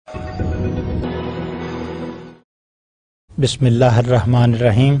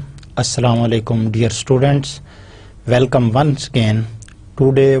Bismillahirrahmanirrahim. Assalamu alaikum, dear students. Welcome once again.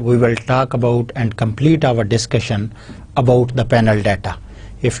 Today we will talk about and complete our discussion about the panel data.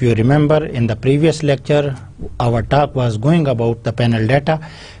 If you remember, in the previous lecture our talk was going about the panel data.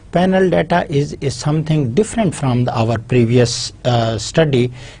 Panel data is something different from our previous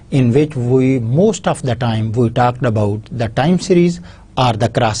study, in which most of the time we talked about the time series or the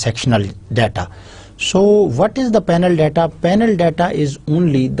cross-sectional data. So what is the panel data? Panel data is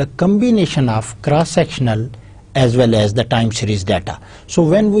only the combination of cross-sectional as well as the time series data. So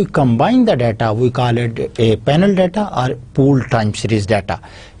when we combine the data, we call it a panel data or pooled time series data.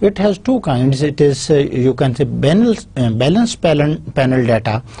 It has two kinds. It is you can say balanced panel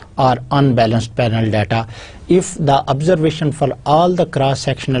data or unbalanced panel data. If the observation for all the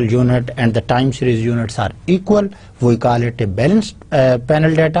cross-sectional unit and the time series units are equal, we call it a balanced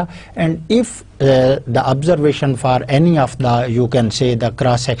panel data. And if the observation for any of the, you can say, the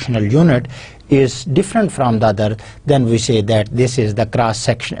cross-sectional unit is different from the other, then we say that this is the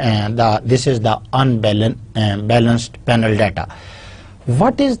cross-section, this is the unbalanced panel data.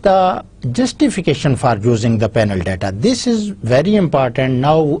 What is the justification for using the panel data? This is very important.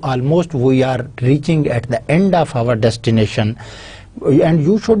 Now almost we are reaching at the end of our destination, and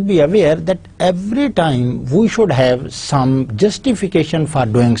you should be aware that every time we should have some justification for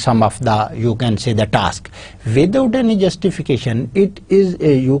doing some of the, you can say, the task. Without any justification, it is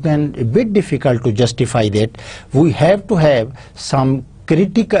a bit difficult to justify that. We have to have some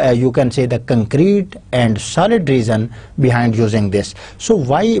critical, you can say, the concrete and solid reason behind using this. So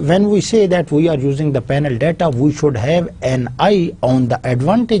when we say that we are using the panel data, we should have an eye on the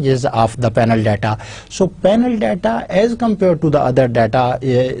advantages of the panel data. So panel data, as compared to the other data,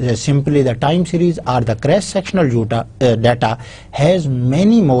 simply the time series or the cross-sectional data, has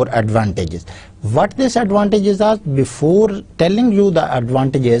many more advantages. What these advantages are, before telling you the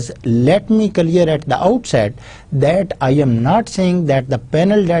advantages, let me clear at the outset that I am not saying that the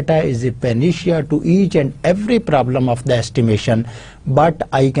panel data is a panacea to each and every problem of the estimation, but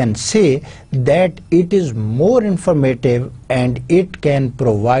I can say that it is more informative and it can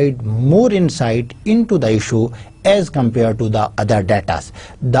provide more insight into the issue as compared to the other data.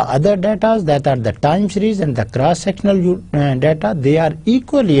 The other data, that are the time series and the cross-sectional data, they are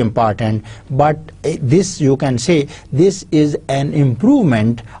equally important, but this, you can say, this is an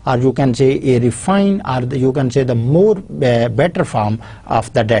improvement, or you can say a refine, or you can say the more better form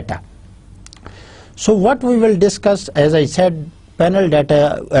of the data. So what we will discuss, as I said, panel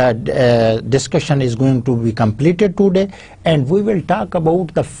data discussion is going to be completed today, and we will talk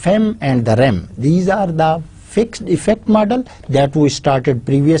about the FEM and the REM. These are the fixed effect model that we started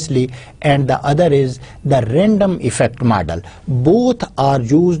previously, and the other is the random effect model. Both are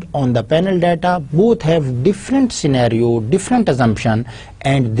used on the panel data. Both have different scenario, different assumption,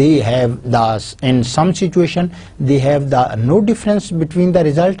 and they have in some situation they have the no difference between the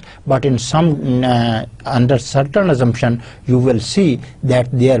result, but in some under certain assumption you will see that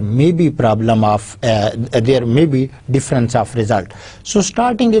there may be problem of there may be difference of result. So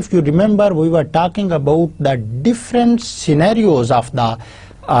starting, if you remember, we were talking about the different scenarios of the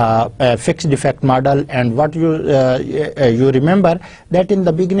fixed effect model, and what you remember that in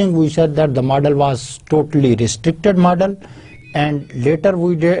the beginning we said that the model was totally restricted model, and later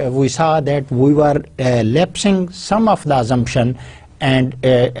we saw that we were lapsing some of the assumption, and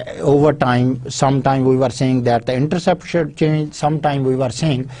over time, sometime we were saying that the intercept should change, sometime we were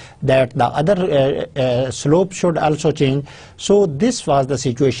saying that the other slope should also change. So this was the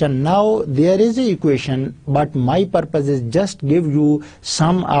situation. Now there is an equation, but my purpose is just give you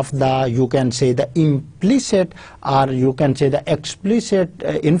some of the, you can say, the implicit, or you can say the explicit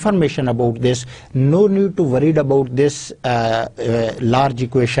information about this. No need to worry about this large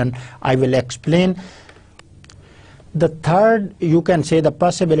equation. I will explain. The third, you can say, the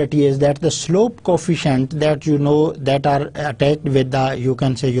possibility is that the slope coefficient that you know that are attached with the, you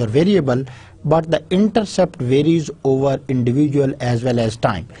can say, your variable, but the intercept varies over individual as well as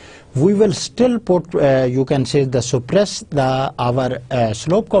time. We will still put, you can say, the suppress our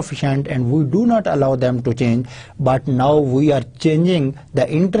slope coefficient, and we do not allow them to change, but now we are changing the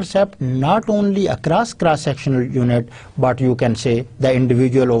intercept not only across cross-sectional unit, but you can say the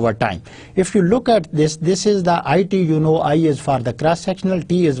individual over time. If you look at this, this is the IT, you know, I is for the cross-sectional,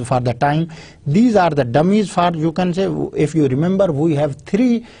 T is for the time. These are the dummies for, you can say, if you remember, we have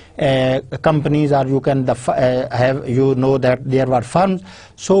three companies, or you can have, you know, that there were firms.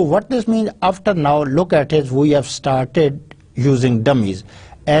 So what this means, after now look at it, we have started using dummies.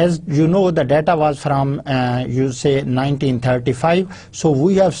 As you know, the data was from you say 1935, so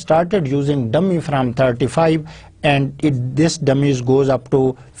we have started using dummy from 35, and this dummies goes up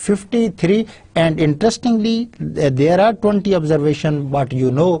to 53. And interestingly, there are 20 observations, but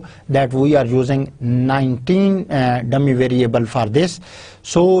you know that we are using 19 dummy variable for this.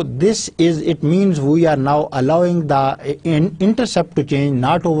 So this is, it means we are now allowing the intercept to change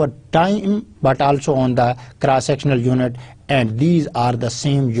not over time but also on the cross-sectional unit, and these are the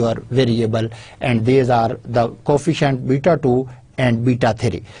same your variable, and these are the coefficient beta 2 and beta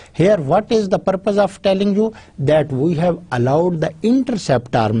 3. Here what is the purpose of telling you that we have allowed the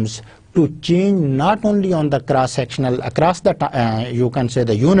intercept terms to change not only on the cross-sectional across the you can say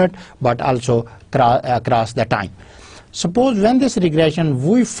the unit, but also across the time. Suppose when this regression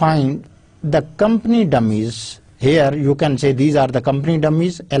we find the company dummies, here you can say these are the company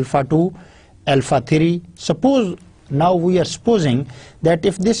dummies alpha 2, alpha 3. Suppose now we are supposing that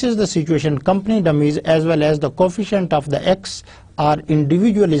if this is the situation, company dummies as well as the coefficient of the x are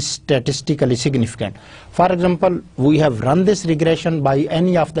individually statistically significant. For example, we have run this regression by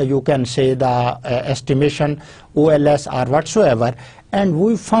any of the, you can say the estimation, OLS or whatsoever, and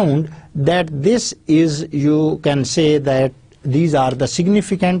we found that this is, you can say that these are the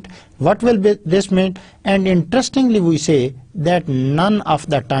significant. What will be this mean? And interestingly we say that none of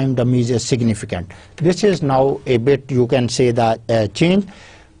the time dummies is significant. This is now a bit, you can say the change.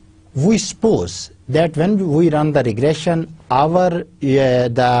 We suppose that when we run the regression, our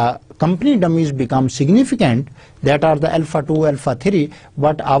the company dummies become significant, that are the alpha 2, alpha 3,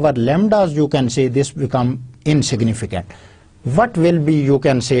 but our lambdas, you can say, this become insignificant. What will be, you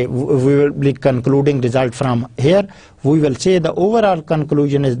can say, we will be concluding result from here. We will say the overall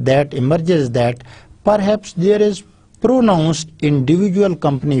conclusion is that emerges that perhaps there is pronounced individual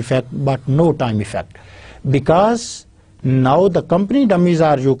company effect but no time effect, because now the company dummies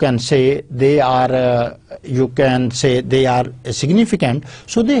are, you can say, they are they are significant,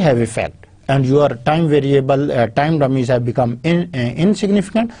 so they have effect, and your time variable time dummies have become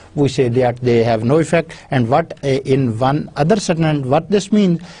insignificant. We say that they have no effect. And what in one other statement, what this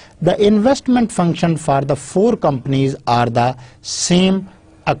means, the investment function for the 4 companies are the same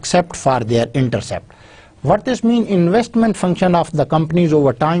except for their intercept. What this means, investment function of the companies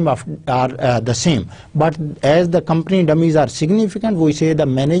over time are the same, but as the company dummies are significant, we say the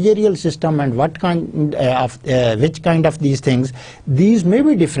managerial system and what kind of which kind of these things, these may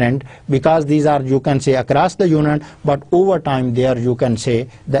be different, because these are, you can say, across the unit, but over time there, you can say,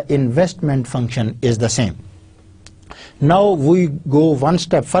 the investment function is the same. Now we go one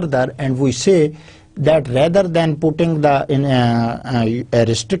step further and we say that rather than putting the a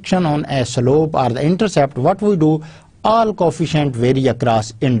restriction on a slope or the intercept, what we do, all coefficients vary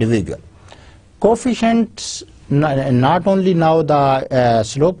across individual. Coefficients, not only now the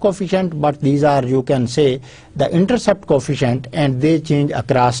slope coefficient, but these are, you can say, the intercept coefficient, and they change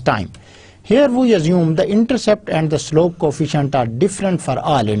across time. Here we assume the intercept and the slope coefficient are different for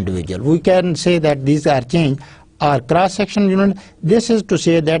all individual. We can say that these are changed or cross-section unit. This is to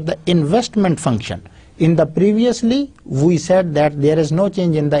say that the investment function, in the previously we said that there is no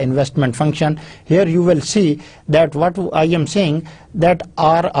change in the investment function. Here you will see that what I am saying, that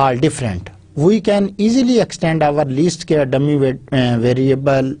are all different. We can easily extend our least square dummy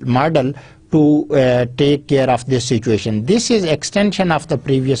variable model to take care of this situation. This is extension of the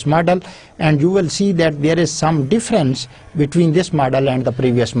previous model, and you will see that there is some difference between this model and the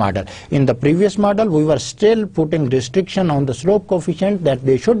previous model. In the previous model we were still putting restriction on the slope coefficient that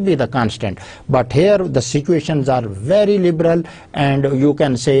they should be the constant, but here the situations are very liberal, and you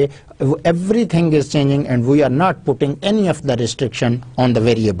can say everything is changing and we are not putting any of the restriction on the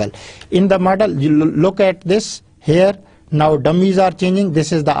variable. In the model, you look at this here. Now dummies are changing.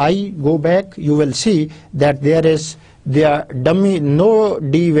 This is the I. Go back, you will see that there is the dummy, no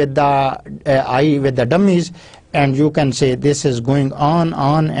D with the I with the dummies, and you can say this is going on,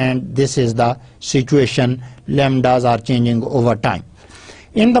 and this is the situation. Lambdas are changing over time.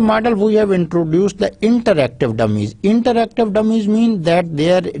 In the model we have introduced the interactive dummies. Interactive dummies mean that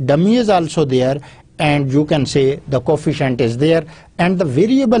their dummy is also there, and you can say the coefficient is there and the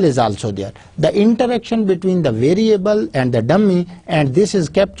variable is also there. The interaction between the variable and the dummy, and this is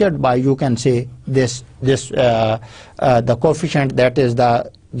captured by, you can say, this the coefficient, that is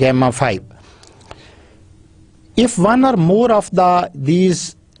the gamma 5. If one or more of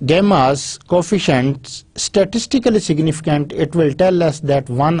these gammas coefficients statistically significant, it will tell us that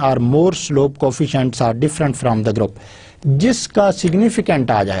one or more slope coefficients are different from the group. जिसका significant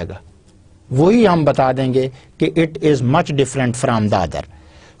आ जाएगा वही हम बता देंगे कि it is much different from the other.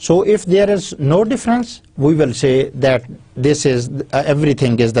 So if there is no difference, we will say that this is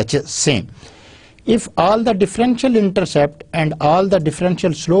everything is the same. If all the differential intercept and all the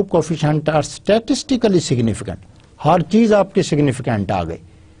differential slope coefficient are statistically significant, हर चीज आपकी significant आ गई,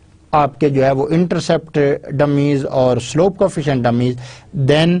 आपके जो है वो intercept dummies और slope coefficient dummies,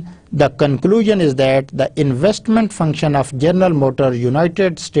 then the conclusion is that the investment function of General Motor,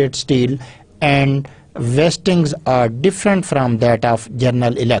 United States Steel and Westinghouse are different from that of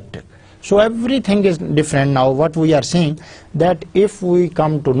General Electric. So everything is different. Now what we are saying, that if we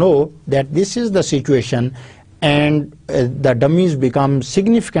come to know that this is the situation and the dummies become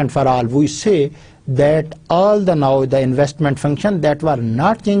significant for all, we say that all the now the investment function that were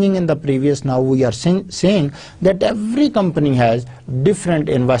not changing in the previous, now we are saying that every company has different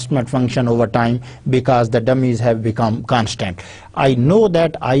investment function over time because the dummies have become constant. I know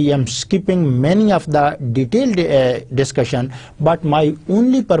that I am skipping many of the detailed discussion, but my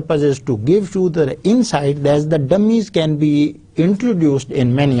only purpose is to give you the insight that the dummies can be introduced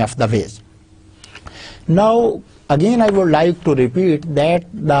in many of the ways. Now again I would like to repeat that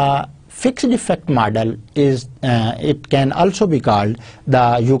the fixed effect model is it can also be called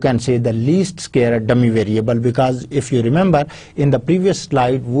the, you can say, the least square dummy variable, because if you remember in the previous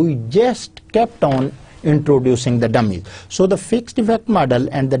slide we just kept on introducing the dummies. So the fixed effect model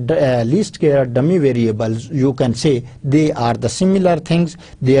and the least square dummy variables, you can say they are the similar things,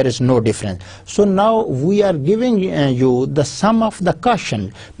 there is no difference. So now we are giving you the sum of the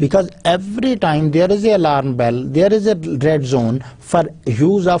caution, because every time there is a alarm bell, there is a red zone for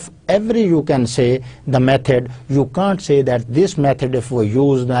use of every, you can say, the method. You can't say that this method, if we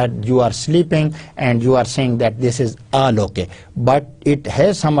use that, you are sleeping and you are saying that this is all okay, but it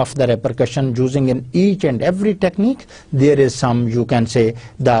has some of the repercussion. Using in each and every technique there is some, you can say,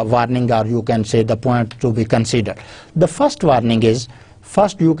 the warning, or you can say the point to be considered. The first warning is,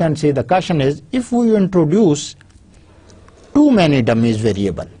 first you can say the caution is, if we introduce too many dummies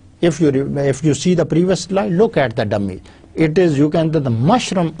variable. If you see the previous slide, look at the dummy. It is, you can, the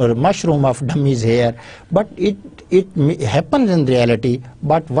mushroom of dummies here, but it happens in reality.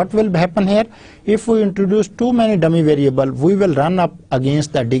 But what will happen here? If we introduce too many dummy variable, we will run up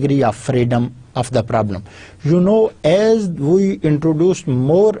against the degree of freedom of the problem. You know, as we introduce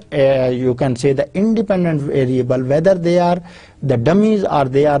more, you can say, the independent variable, whether they are the dummies or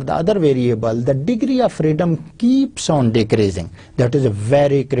they are the other variable, the degree of freedom keeps on decreasing. That is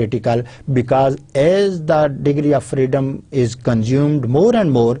very critical, because as the degree of freedom is consumed more and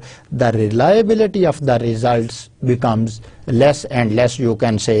more, the reliability of the results becomes less and less, you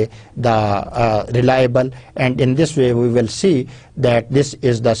can say, the reliable, and in this way we will see that this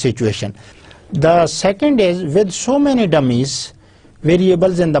is the situation. The second is, with so many dummies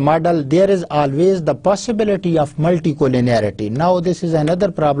variables in the model, there is always the possibility of multicollinearity. Now this is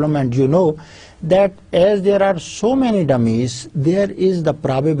another problem, and you know that as there are so many dummies, there is the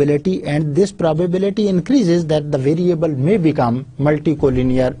probability, and this probability increases that the variable may become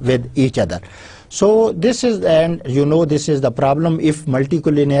multicollinear with each other. So this is, and you know, this is the problem. If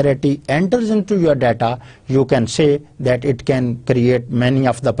multicollinearity enters into your data, you can say that it can create many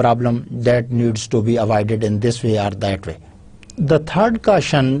of the problem that needs to be avoided in this way or that way. The third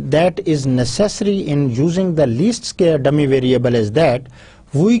caution that is necessary in using the least square dummy variable is that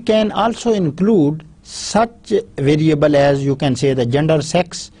we can also include such variable as, you can say, the gender,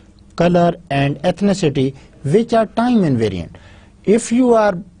 sex, color and ethnicity, which are time invariant. If you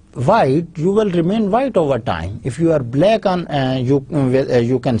are white, you will remain white over time. If you are black, on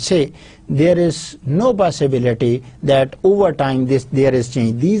you can say there is no possibility that over time there is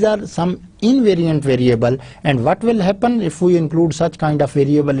change. These are some invariant variable, and what will happen if we include such kind of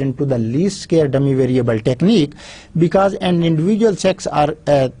variable into the least square dummy variable technique, because an individual sex or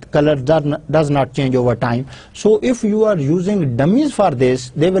color does not change over time. So if you are using dummies for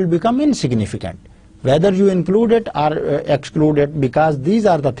this, they will become insignificant, whether you include it or exclude it, because these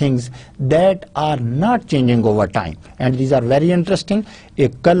are the things that are not changing over time, and these are very interesting. A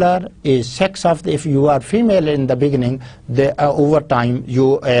color, a sex of if you are female in the beginning, over time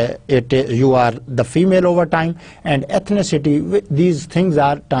you are the female over time, and ethnicity, these things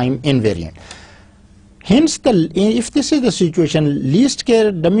are time invariant. Hence, if this is the situation, least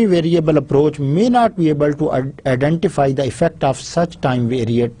square dummy variable approach may not be able to identify the effect of such time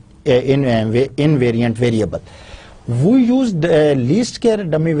invariant variable. We use the least square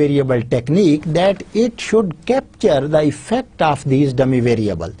dummy variable technique that it should capture the effect of these dummy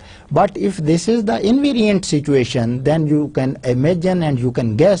variables. But if this is the invariant situation, then you can imagine and you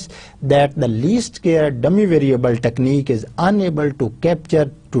can guess that the least square dummy variable technique is unable to capture,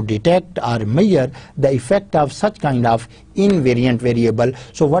 to detect or measure the effect of such kind of invariant variable.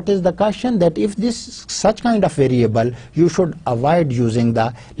 So what is the caution? That if this such kind of variable, you should avoid using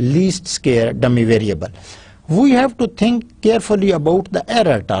the least square dummy variable. We have to think carefully about the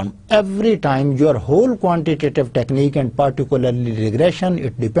error term. Every time your whole quantitative technique, and particularly regression,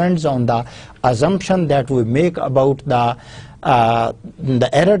 it depends on the assumption that we make about the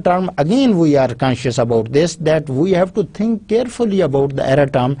error term. Again, we are conscious about this, that we have to think carefully about the error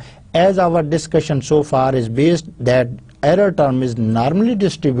term, as our discussion so far is based that error term is normally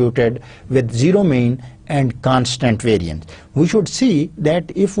distributed with zero mean and constant variance. We should see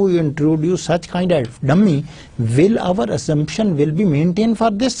that if we introduce such kind of dummy, will our assumption will be maintained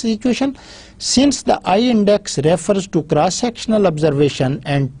for this situation? Since the I index refers to cross-sectional observation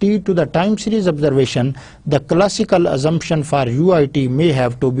and T to the time series observation, the classical assumption for UIT may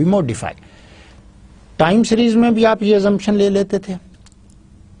have to be modified. Time series में भी आप ये assumption ले लेते थे,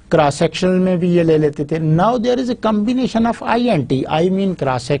 cross sectional में भी ये ले लेते थे. Now there is a combination of I and T. I mean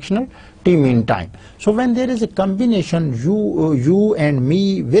cross sectional, T mean time. So when there is a combination, you and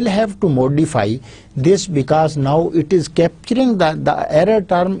me will have to modify this, because now it is capturing the error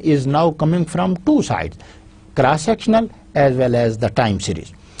term is now coming from two sides, cross sectional as well as the time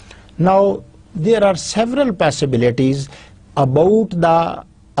series. Now there are several possibilities about the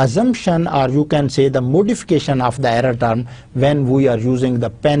assumption, or you can say the modification of the error term when we are using the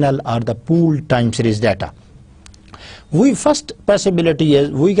panel or the pooled time series data. First possibility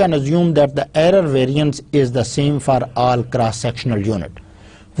is we can assume that the error variance is the same for all cross-sectional unit.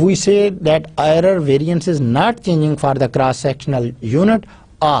 We say that error variance is not changing for the cross-sectional unit,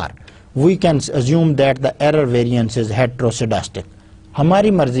 or we can assume that the error variance is heteroscedastic.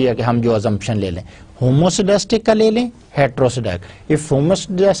 हमारी मर्जी है कि हम जो assumption ले लें, homoscedastic का ले लें, heteroscedastic. If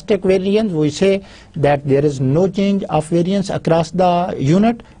homoscedastic variance, we say that there is no change of variance across the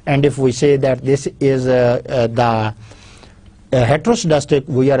unit, and if we say that this is the heteroscedastic,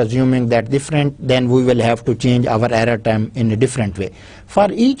 we are assuming that different, then we will have to change our error term in a different way.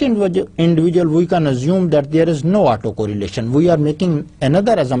 For each individual, we can assume that there is no autocorrelation. We are making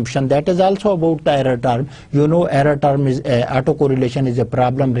another assumption that is also about the error term. You know, error term is autocorrelation is a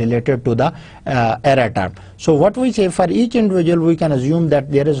problem related to the error term. So what we say, for each individual, we can assume that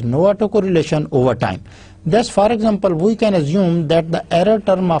there is no autocorrelation over time. Thus, for example, we can assume that the error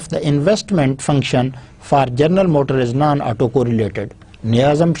term of the investment function for General Motor is non-autocorrelated. New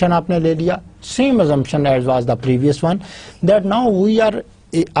assumption आपने ले लिया, same assumption as was the previous one, that now we are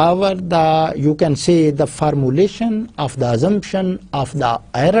you can say the formulation of the assumption of the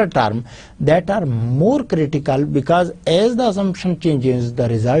error term that are more critical, because as the assumption changes, the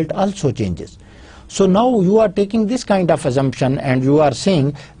result also changes. So now you are taking this kind of assumption and you are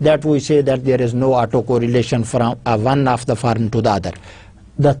saying that we say that there is no autocorrelation from one of the form to the other.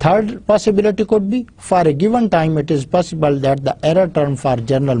 The third possibility could be, for a given time, it is possible that the error term for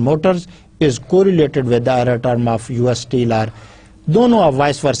General Motors is correlated with the error term of US Steel, or दोनों आप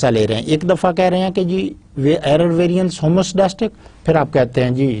vice versa ले रहे हैं. एक दफ़ा कह रहे हैं कि जी एरर वेरिएंस होमोस्डास्टिक, फिर आप कहते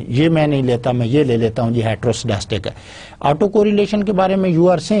हैं जी ये मैं नहीं लेता, मैं ये ले लेता हूँ जी हेट्रोस्डास्टिक है. ऑटो कोरिलेशन के बारे में you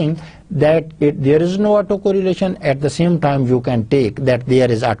are saying that there is no auto correlation, at the same time you can take that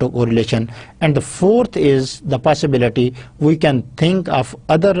there is auto correlation. And the fourth is the possibility we can think of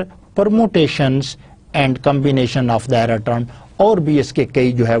other permutations and combination of the error term, और भी इसके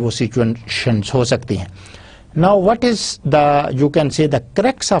कई जो है वो situations हो सकती हैं. Now what is the, you can say, the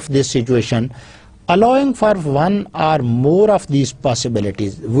crux of this situation? Allowing for one or more of these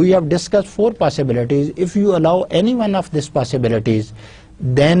possibilities. We have discussed 4 possibilities. If you allow any one of these possibilities,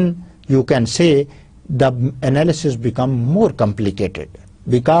 then you can say the analysis become more complicated,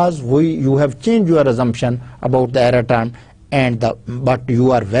 because you have changed your assumption about the error term, but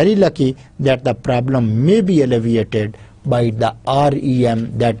you are very lucky that the problem may be alleviated by the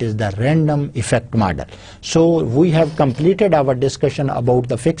REM, that is the random effect model. So we have completed our discussion about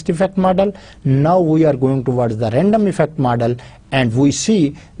the fixed effect model. Now we are going towards the random effect model, and we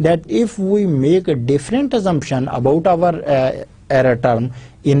see that if we make a different assumption about our error term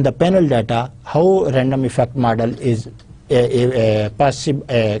in the panel data, how random effect model is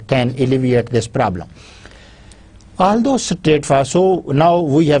can alleviate this problem. Although straightforward, so now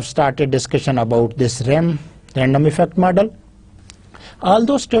we have started discussion about this random effect model.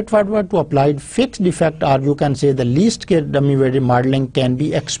 Although straightforward to apply fixed effect, or you can say the least square dummy variable modeling, can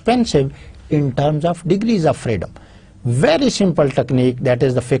be expensive in terms of degrees of freedom. Very simple technique, that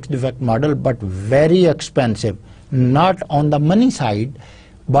is the fixed effect model, but very expensive, not on the money side,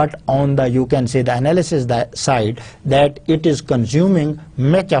 but on the, you can say, the analysis side, that it is consuming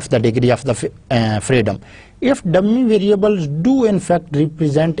much of the degree of the freedom. If dummy variables do in fact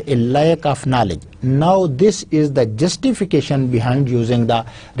represent a lack of knowledge, Now this is the justification behind using the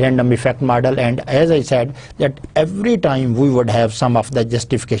random effect model, and as I said that every time we would have some of the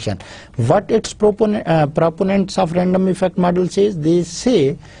justification. What its proponents of random effect model says, they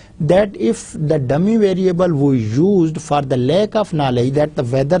say that if the dummy variable we used for the lack of knowledge that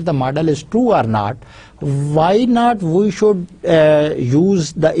whether the model is true or not, why not we should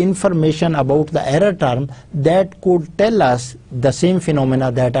use the information about the error term that could tell us the same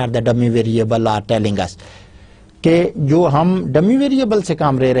phenomena that are the dummy variable are telling us. कि जो हम dummy variable से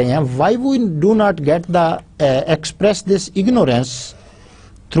काम ले रहे हैं, why we do not get the express this ignorance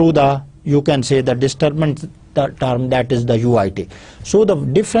through the, you can say, the disturbance term, that is the UIT. So the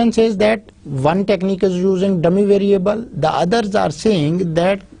difference is that one technique is using dummy variable, the others are saying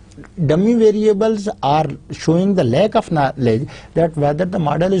that dummy variables are showing the lack of knowledge that whether the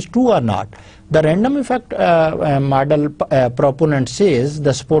model is true or not. The random effect model proponent says,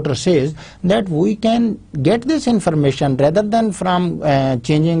 the supporter says, that we can get this information rather than from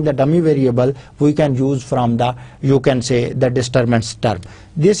changing the dummy variable, we can use from the, you can say, the disturbance term.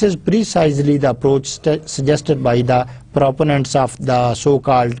 This is precisely the approach suggested by the proponents of the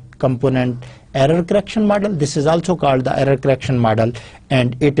so-called component error correction model. This is also called the error correction model,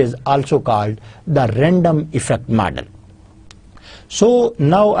 and it is also called the random effect model. So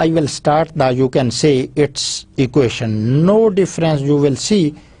now I will start the, you can say, its equation. No difference, you will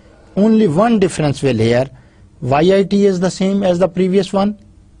see only one difference will here. YIT is the same as the previous one,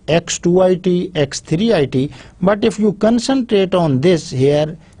 X2IT, X3IT, but if you concentrate on this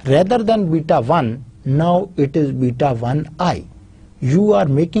here, rather than beta 1, now it is beta 1I. You are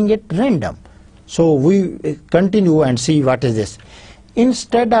making it random. So we continue and see what is this.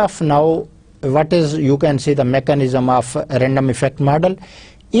 Instead of now, what is, you can see, the mechanism of random effect model,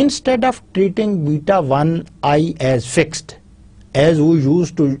 instead of treating beta 1I as fixed, as we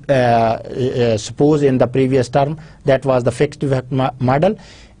used to suppose in the previous term, that was the fixed effect model,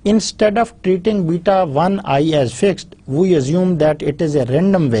 instead of treating beta 1I as fixed, we assume that it is a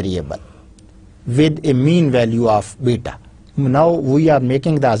random variable with a mean value of beta. Now we are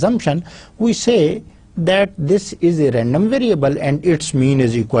making the assumption, we say that this is a random variable and its mean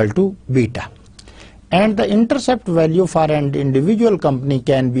is equal to beta, and the intercept value for an individual company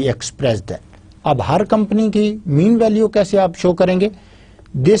can be expressed. अब हर company की mean value कैसे आप show करेंगे?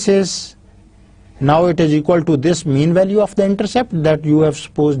 This is, now it is equal to this mean value of the intercept that you have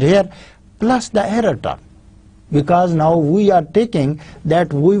supposed here plus the error term, because now we are taking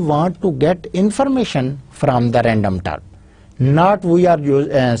that we want to get information from the random term. Not we are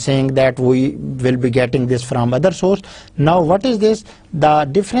saying that we will be getting this from other source. Now what is this? The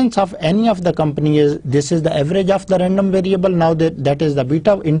difference of any of the company is, this is the average of the random variable, now that is the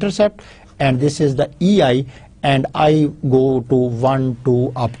beta intercept, and this is the EI, and I go to 1,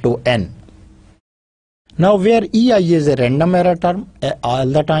 2 up to n. Now where EI is a random error term, all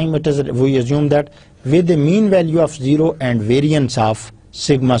the time it is, we assume that with a mean value of 0 and variance of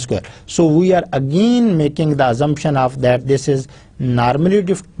sigma square. So we are again making the assumption of that this is normally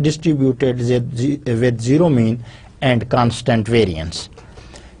distributed with 0 mean and constant variance.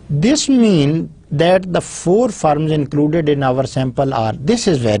 This means that the 4 firms included in our sample are, this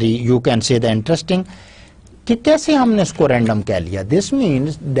is very, you can say, the interesting, कि कैसे हमने इसको random कह लिया. This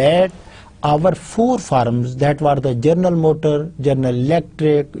means that our 4 firms that were the General Motor, General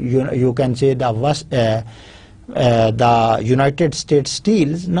Electric, you can say the United States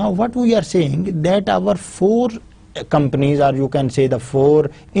Steels. Now what we are saying that our 4 companies, or you can say the 4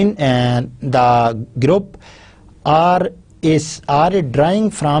 in the group, are drawing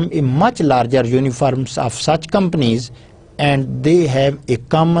from a much larger uniforms of such companies, and they have a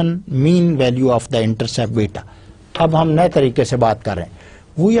common mean value of the intercept beta. अब हम नए तरीके से बात कर रहे हैं.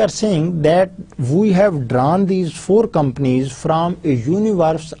 We are saying that we have drawn these 4 companies from a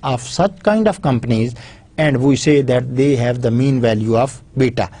universe of such kind of companies, and we say that they have the mean value of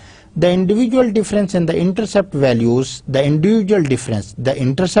beta. The individual difference in the intercept values, the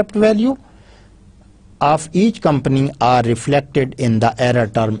intercept value of each company are reflected in the error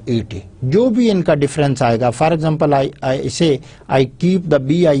term ET. जो भी इनका difference आएगा, for example, I say I keep the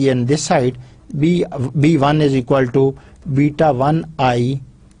BI on this side, B1 is equal to beta 1I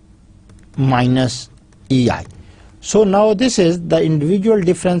minus EI. So now this is the individual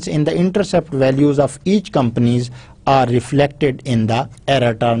difference in the intercept values of each companies are reflected in the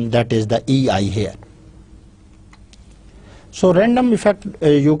error term, that is the EI here. So random effect,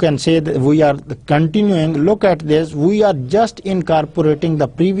 you can say that we are continuing. Look at this, we are just incorporating the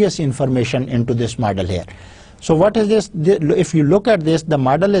previous information into this model here. So what is this? If you look at this, the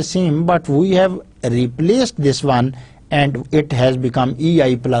model is same, but we have replaced this one and it has become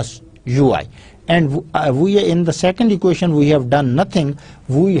EI plus UI. And we in the second equation we have done nothing,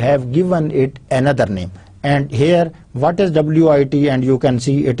 we have given it another name. And here what is WIT, and you can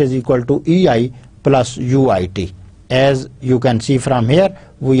see it is equal to EI plus UIT. As you can see from here,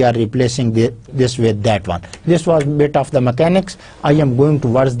 we are replacing this with that one. This was bit of the mechanics. I am going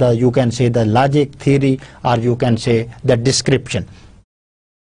towards the, you can say, the logic theory, or you can say the description.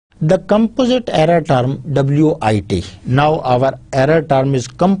 The composite error term WIT. Now our error term is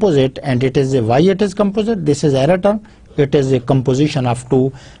composite, and it is why it is composite. This is error term. It is a composition of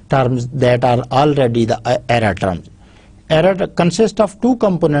two terms that are already the error terms. Error consists of two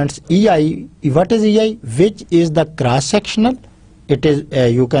components. EI, what is EI? Which is the cross-sectional. It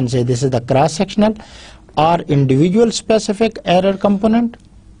is, you can say this is the cross-sectional or individual specific error component,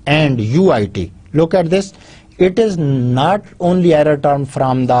 and UIT. Look at this. It is not only error term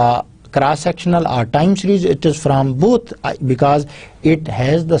from the cross-sectional or time series, it is from both, because it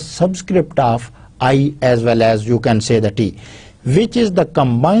has the subscript of I as well as, you can say, the T, which is the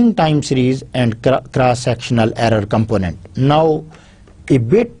combined time series and cross-sectional error component. Now a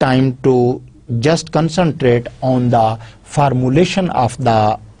bit time to just concentrate on the formulation of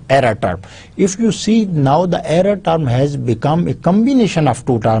the error term. If you see now, the error term has become a combination of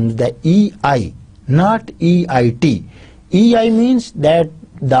two terms, the EI, not EIT. EI means that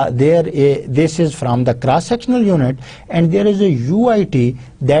this is from the cross-sectional unit, and there is a UIT,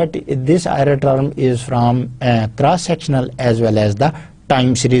 that this error term is from cross-sectional as well as the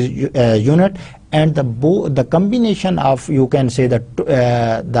time series unit, and the combination of, you can say,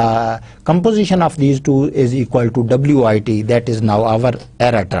 the composition of these two is equal to WIT. That is now our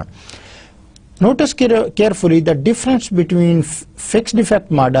error term. Notice carefully the difference between fixed effect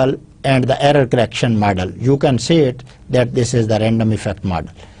model and the error correction model. You can say it that this is the random effect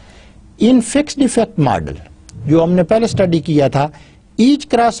model. In fixed effect model, जो हमने पहले study किया था, each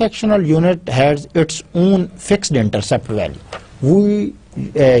cross-sectional unit has its own fixed intercept value. We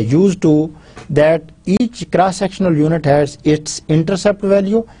used to that each cross-sectional unit has its intercept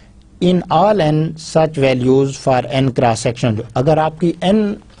value in all n such values for n cross-sectional. अगर आपकी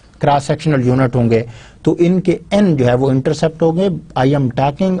n cross-sectional unit होंगे तो इनके n जो है वो intercept होंगे. I am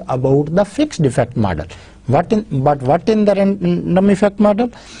talking about the fixed effect model. What in the random effect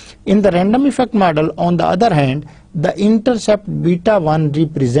model? In the random effect model, on the other hand, the intercept beta 1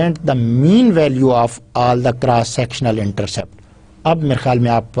 represent the mean value of all the cross-sectional intercept. अब मेरे ख्याल में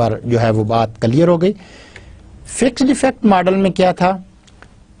आप पर जो है वो बात क्लियर हो गई. फिक्स्ड इफेक्ट मॉडल में क्या था?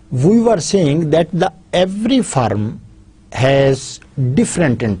 We were saying that the every firm has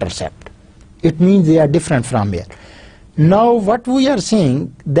different intercept. It means they are different from here. Now what we are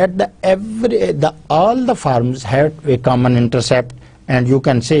saying that all the firms have a common intercept, and you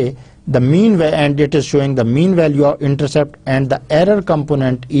can say the mean, and it is showing the mean value of intercept, and the error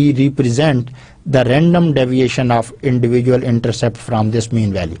component E represent the random deviation of individual intercept from this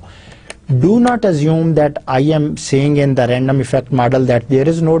mean value. Do not assume that I am saying in the random effect model that there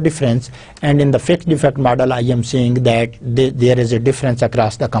is no difference, and in the fixed effect model I am saying that there is a difference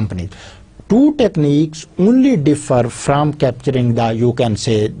across the companies. Two techniques only differ from capturing the, you can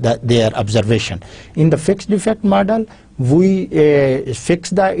say, their observation. In the fixed effect model, we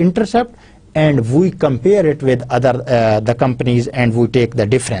fix the intercept and we compare it with other the companies, and we take the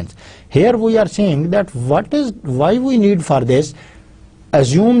difference. Here we are saying that why we need for this.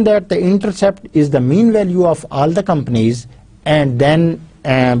 Assume that the intercept is the mean value of all the companies, and then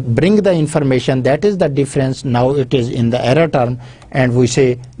bring the information that is the difference. Now it is in the error term, and we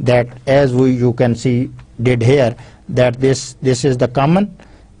say that as you can see did here, that this is the common,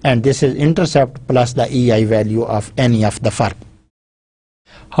 and this is intercept plus the EI value of any of the firm.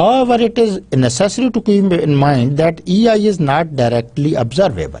 However, it is necessary to keep in mind that EI is not directly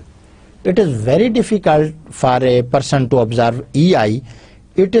observable. It is very difficult for a person to observe EI.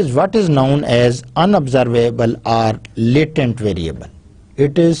 It is what is known as unobservable or latent variable.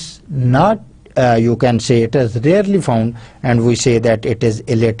 It is not, you can say, it is rarely found, and we say that it is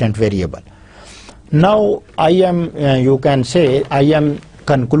a latent variable. Now I am, you can say, I am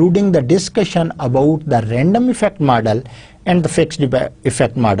concluding the discussion about the random effect model and the fixed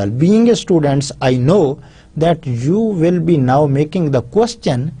effect model. Being a student, I know that you will be now making the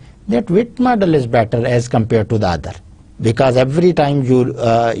question that which model is better as compared to the other, because every time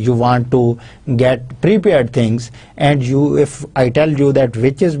you want to get prepared things, and if I tell you that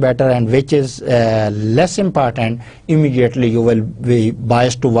which is better and which is less important, immediately you will be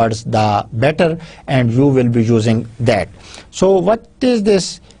biased towards the better and you will be using that. So what is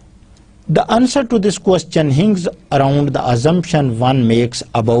this? The answer to this question hinges around the assumption one makes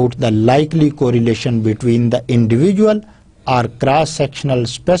about the likely correlation between the individual are cross-sectional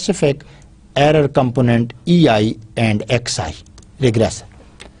specific error component EI and XI regressor.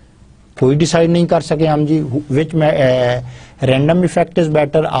 कोई decide नहीं कर सके हम जी which random effect is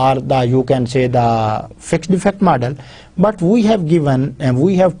better or the you can say the fixed effect model, but we have given and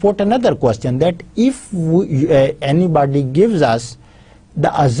we have put another question that if anybody gives us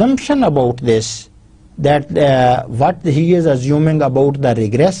the assumption about this, that what he is assuming about the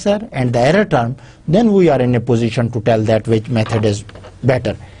regressor and the error term, then we are in a position to tell that which method is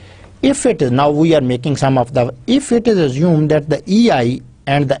better. If it is, now we are making some of the, if it is assumed that the EI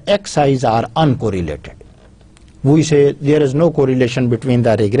and the XIs are uncorrelated, we say there is no correlation between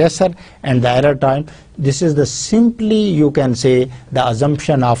the regressor and the error time. This is the simply you can say the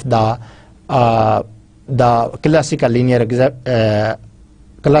assumption of the classical linear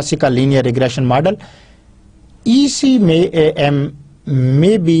regression model. ECM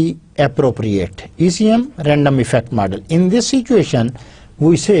may be appropriate. ECM, random effect model. In this situation,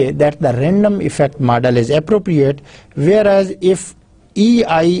 we say that the random effect model is appropriate, whereas if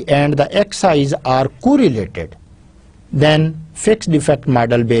EI and the XIs are correlated, then fixed effect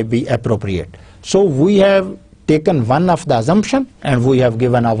model may be appropriate. So we have taken one of the assumption and we have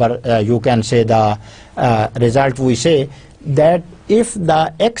given our you can say the result. We say that if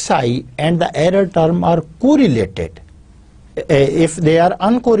the XI and the error term are correlated, if they are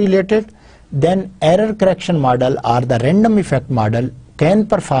uncorrelated, then error correction model or the random effect model can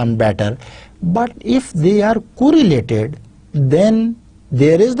perform better. But if they are correlated, then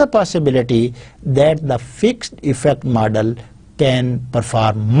there is the possibility that the fixed effect model can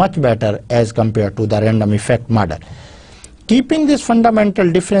perform much better as compared to the random effect model. Keeping this fundamental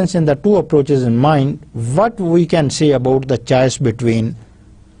difference in the two approaches in mind, what we can say about the choice between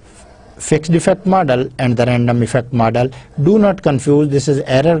fixed effect model and the random effect model, do not confuse, this is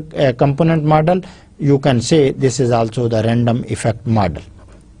error component model, you can say this is also the random effect model.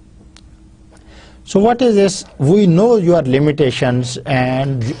 So what is this? We know your limitations,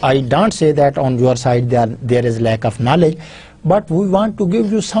 and I don't say that on your side there is lack of knowledge, but we want to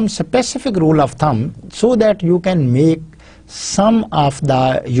give you some specific rule of thumb so that you can make some of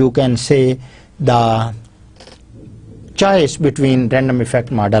the, you can say, the choice between random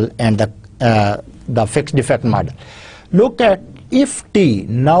effect model and the fixed effect model. Look at if T,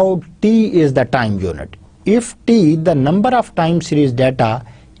 now T is the time unit. If T, the number of time series data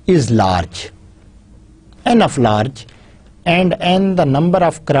is large, enough large, and N, the number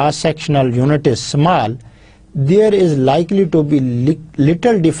of cross-sectional unit is small, there is likely to be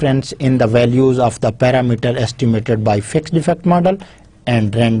little difference in the values of the parameter estimated by fixed effect model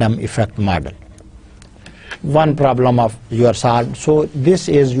and random effect model. One problem of your solved. So this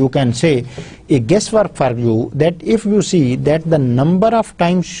is, you can say, a guesswork for you, that if you see that the number of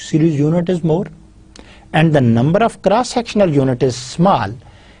time series unit is more and the number of cross-sectional unit is small,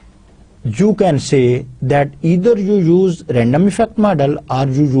 you can say that either you use random effect model or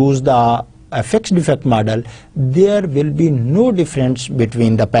you use the fixed effect model, there will be no difference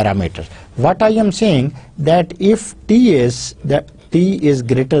between the parameters. What I am saying, that if T is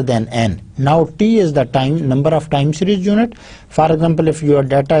greater than N, now T is the time number of time series unit. For example, if your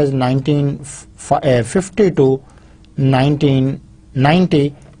data is 1950 to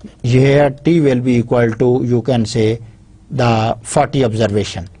 1990, here T will be equal to, you can say, the 40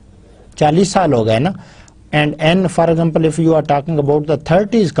 observation. 40 साल हो गए ना. And N, for example, if you are talking about the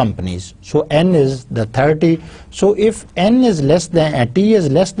 30s companies, so N is the 30. So if N is less than, T is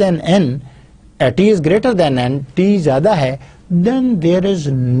less than N, T is greater than N, T ज़्यादा है, then there is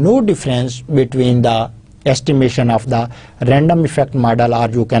no difference between the estimation of the random effect model or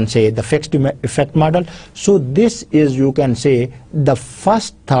you can say the fixed effect model. So this is, you can say, the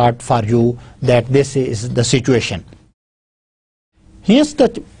first thought for you, that this is the situation. Hence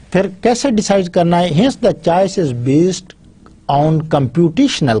the फिर कैसे decide करना है? Hence the choice is based on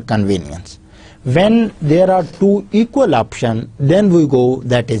computational convenience. When there are two equal options, then we go,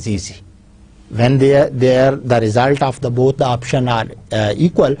 that is easy. When the result of both the option are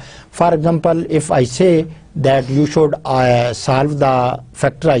equal. For example, if I say that you should solve the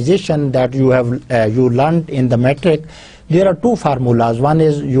factorization that you have you learned in the metric, there are two formulas. One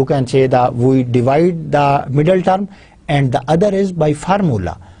is, you can say, that we divide the middle term, and the other is by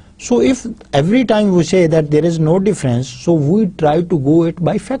formula. So if every time we say that there is no difference, so we try to go it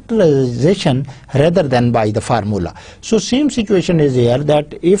by factorization rather than by the formula. So same situation is here,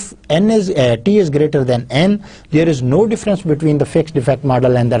 that if N is T is greater than N, there is no difference between the fixed effect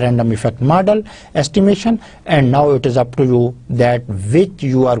model and the random effect model estimation, and now it is up to you that which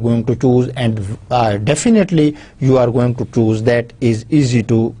you are going to choose, and definitely you are going to choose that is easy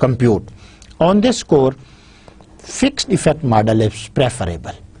to compute. On this score, fixed effect model is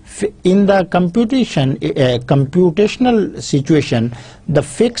preferable. In the computational situation, the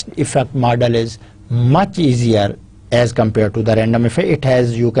fixed effect model is much easier as compared to the random effect. It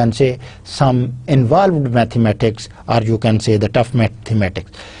has, you can say, some involved mathematics, or you can say the tough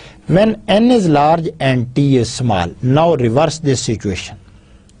mathematics. When n is large and t is small, now reverse this situation.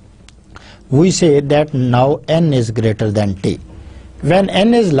 We say that now n is greater than t. When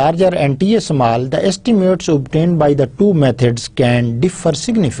n is larger and t is small, the estimates obtained by the two methods can differ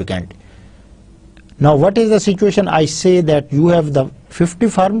significantly. Now what is the situation? I say that you have the 50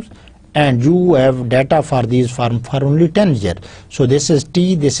 firms and you have data for these firms for only 10 years. So this is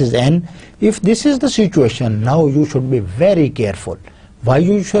t, this is n. If this is the situation, now you should be very careful. Why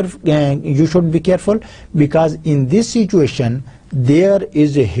you should be careful? Because in this situation, there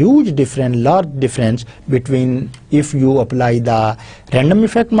is a huge difference, large difference between if you apply the random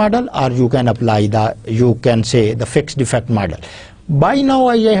effect model or you can apply the, you can say, the fixed effect model. By now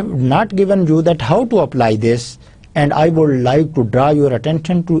I have not given you that how to apply this, and I would like to draw your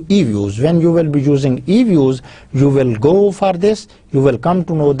attention to e-views. When you will be using e-views, you will go for this, you will come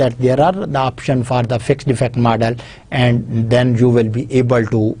to know that there are the option for the fixed effect model, and then you will be able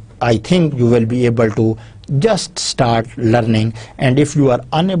to, I think you will be able to just start learning. And if you are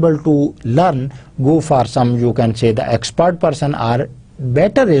unable to learn, go for some, you can say, the expert person, or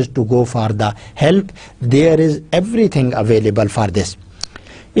better is to go for the help. There is everything available for this.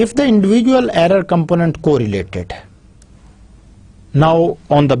 If the individual error component correlated, now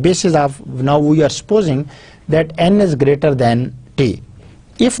on the basis of, now we are supposing that n is greater than t.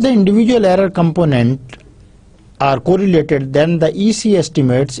 If the individual error component are correlated, then the EC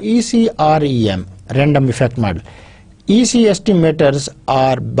estimates, EC REM, random effect model, EC estimators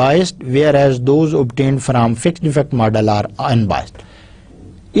are biased, whereas those obtained from fixed effect model are unbiased.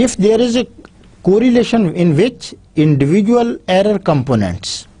 If there is a correlation in which individual error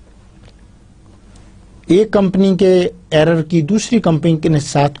components, एक company के error की दूसरी company के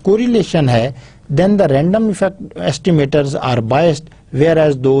साथ correlation है, then the random effect estimators are biased,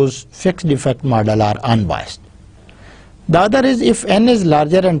 whereas those fixed effect model are unbiased. The other is if n is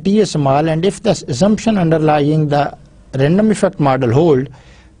larger and t is small, and if the assumption underlying the random effect model hold,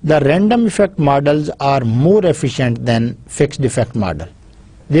 the random effect models are more efficient than fixed effect model.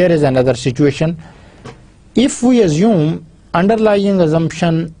 There is another situation. If we assume underlying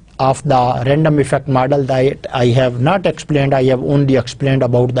assumption of the random effect model that I have not explained, I have only explained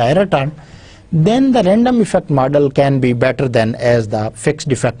about the error term, then the random effect model can be better than as the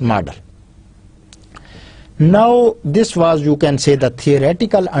fixed effect model. Now this was, you can say, the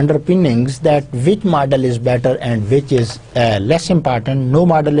theoretical underpinnings that which model is better and which is less important. No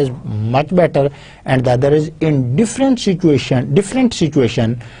model is much better, and the other is in different situation, different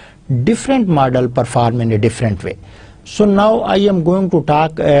model perform in a different way. So now I am going to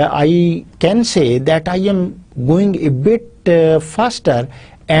talk, I can say that I am going a bit faster,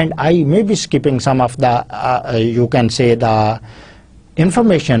 and I may be skipping some of the, you can say, the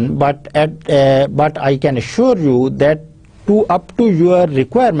information, but I can assure you that up to your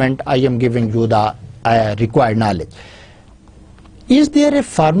requirement, I am giving you the required knowledge. Is there a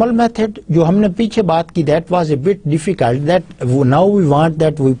formal method? जो हमने पीछे बात की, that was a bit difficult, that now we want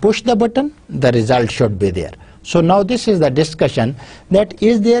that we push the button, the result should be there. So now this is the discussion, that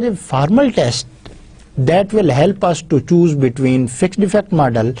is there a formal test that will help us to choose between fixed effect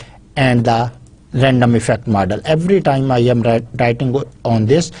model and the random effect model. Every time I am writing on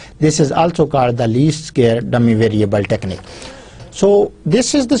this, this is also called the least square dummy variable technique. So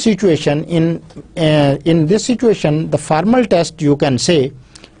this is the situation. In this situation, the formal test, you can say,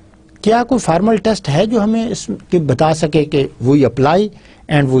 क्या कोई formal test है जो हमें इसके बता सके कि we apply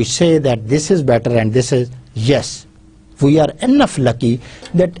and we say that this is better and this is, yes, we are enough lucky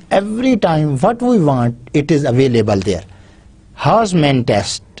that every time what we want, it is available there. Hausman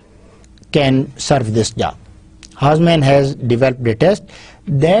test can serve this job. Hausman has developed a test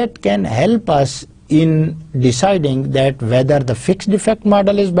that can help us in deciding that whether the fixed effect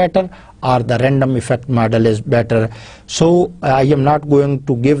model is better or the random effect model is better. So I am not going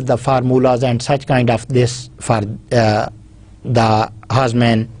to give the formulas and such kind of this for the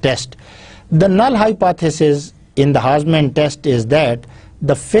Hausman test. The null hypothesis in the Hausman test is that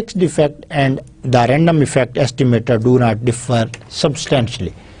the fixed effect and the random effect estimator do not differ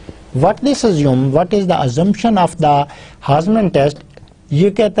substantially. What this assume, what is the assumption of the Hausman test? ये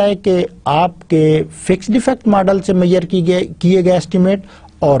कहता है कि आपके fixed effect model से major किए गए estimate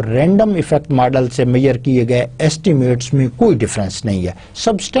और random effect model से मेजर किए गए एस्टिमेट्स में कोई डिफरेंस नहीं है,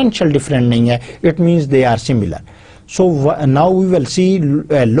 सब्सटेंशियल डिफरेंस नहीं है, it means they are similar. So now we will see,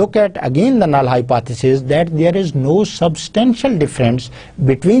 look at again the null hypothesis, that there is no substantial difference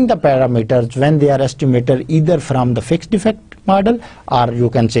between the parameters when they are estimated either from the fixed effect model or you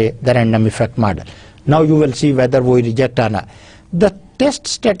can say the random effect model. Now you will see whether we reject or not. The test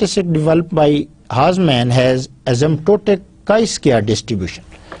statistic developed by Hausman has asymptotic chi-square distribution.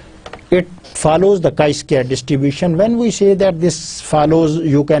 It follows the chi-square distribution. When we say that this follows,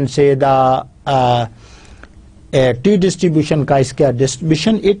 you can say the T distribution, chi-square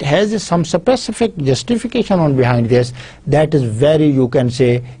distribution, it has some specific justification on behind this that is very, you can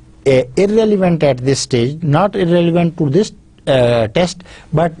say, irrelevant at this stage, not irrelevant to this test,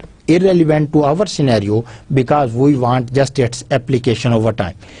 but irrelevant to our scenario because we want just its application over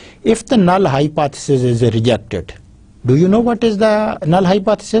time. If the null hypothesis is rejected, do you know what is the null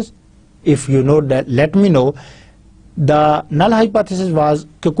hypothesis? If you know that, let me know. The null hypothesis was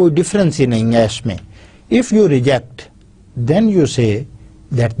कि कोई difference ही नहीं है इसमें. If you reject, then you say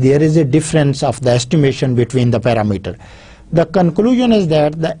that there is a difference of the estimation between the parameter. The conclusion is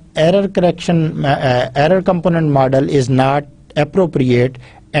that the error component model is not appropriate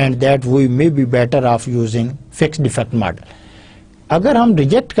and that we may be better off using fixed effect model. अगर हम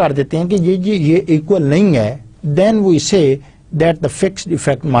reject कर देते हैं कि ये equal नहीं है, then we say that the fixed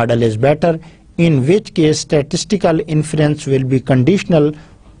effect model is better, in which case statistical inference will be conditional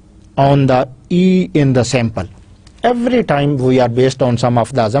on the E in the sample. Every time we are based on some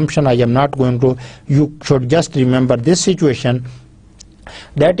of the assumption. I am not going to, you should just remember this situation,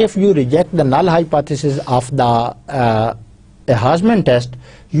 that if you reject the null hypothesis of the Hausman test,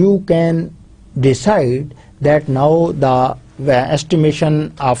 you can decide that now the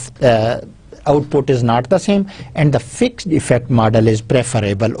estimation of output is not the same and the fixed effect model is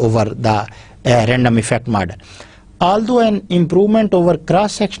preferable over the random effect model. Although an improvement over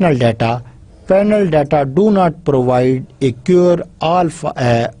cross-sectional data, panel data do not provide a cure all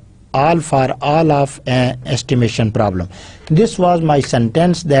for all of an estimation problem. This was my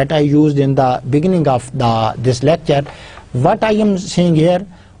sentence that I used in the beginning of this lecture. What I am saying here,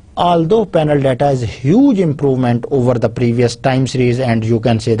 although panel data is a huge improvement over the previous time series and you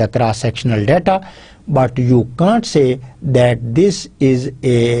can say the cross-sectional data, but you can't say that this is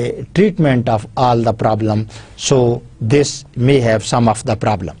a treatment of all the problem. So this may have some of the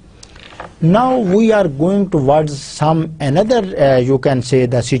problem. Now we are going towards some another you can say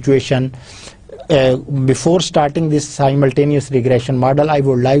the situation. Before starting this simultaneous regression model, I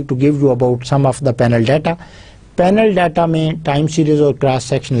would like to give you about some of the panel data. Panel data में time series और cross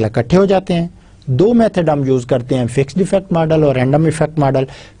sectional इकट्ठे हो जाते हैं. दो method हम use करते हैं, फिक्स्ड इफेक्ट मॉडल और random effect model.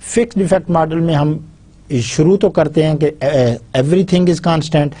 Fixed effect model में हम शुरू तो करते हैं कि everything is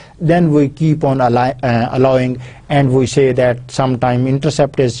constant, then we keep on allowing and we say that some time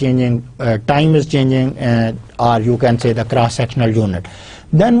intercept is changing, time is changing, और you can say the cross-sectional unit.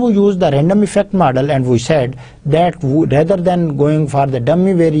 Then we use the random effect model and we said that rather than going for the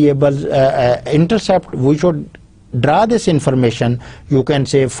dummy variables intercept, we should draw this information, you can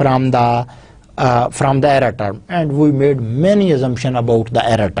say, from the error term, and we made many assumptions about the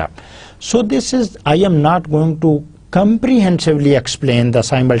error term. So this is, I am not going to comprehensively explain the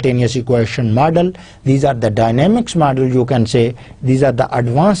simultaneous equation model. These are the dynamics model, you can say. These are the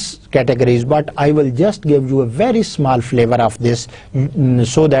advanced categories, but I will just give you a very small flavor of this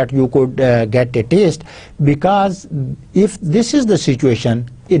so that you could get a taste, because if this is the situation,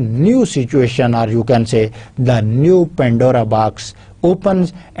 a new situation, or you can say the new Pandora box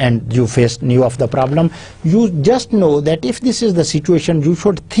opens and you face new of the problem. You just know that if this is the situation, you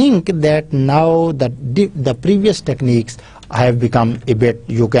should think that now the previous techniques have become a bit,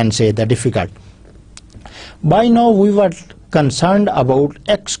 you can say, the difficult. By now we were concerned about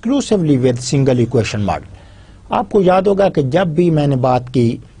exclusively with single equation model. आपको याद होगा कि जब भी मैंने बात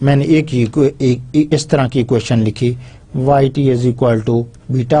की, मैंने एक इस तरह की इक्वेशन लिखी, yt is equal to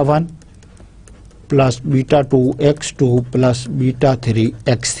beta 1 plus beta 2 x2 plus beta 3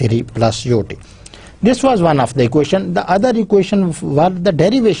 x3 plus ut. This was one of the equation. The other equation were the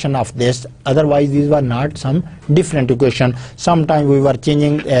derivation of this. Otherwise these were not some different equation. Sometime we were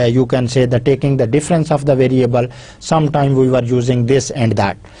changing, you can say, taking the difference of the variable. Sometime we were using this and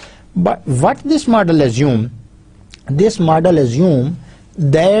that. But what this model assume? This model assume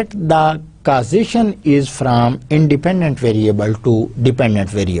that the causation is from independent variable to dependent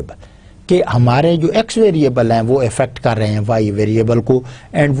variable. कि हमारे जो x variable हैं वो affect कर रहे हैं y variable को,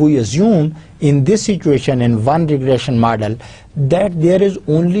 and we assume in this situation in one regression model that there is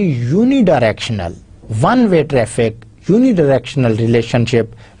only unidirectional one way traffic, unidirectional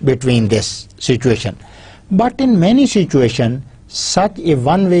relationship between this situation. But in many situations, such a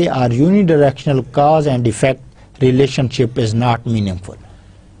one-way or unidirectional cause and effect relationship is not meaningful.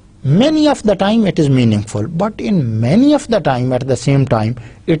 Many of the time it is meaningful, but in many of the time at the same time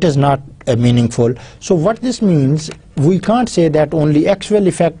it is not meaningful. So what this means, we can't say that only x will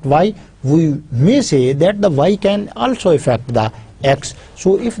affect y. We may say that the y can also affect the x.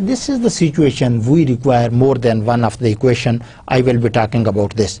 So if this is the situation, we require more than one of the equation. I will be talking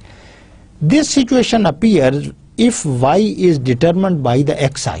about this. This situation appears if y is determined by the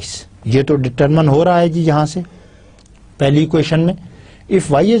xi's. ये तो determine हो रहा है जी यहाँ से पहली equation में. If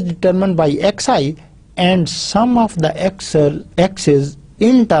y is determined by xi and some of the x's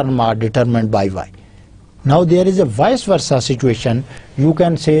in turn are determined by y. Now there is a vice versa situation. You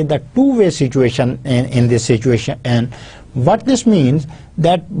can say the two-way situation in this situation. And what this means,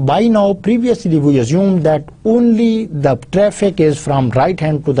 that by now previously we assumed that only the traffic is from right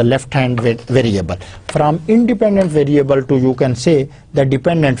hand to the left hand variable, from independent variable to, you can say, the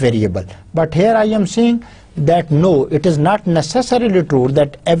dependent variable. But here I am saying that no, it is not necessarily true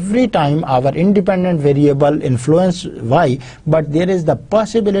that every time our independent variable influence y, but there is the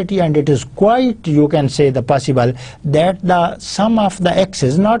possibility, and it is quite, you can say, the possible that the sum of the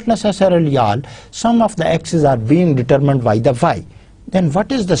x's, not necessarily all, some of the x's are being determined by the y. Then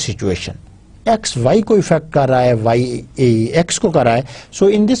what is the situation? X y को affect कर रहा है, y x को कर रहा है. So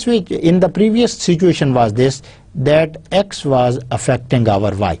in this way, in the previous situation was this, that x was affecting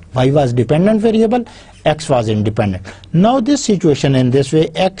our y. Y was dependent variable, x was independent. Now this situation in this way,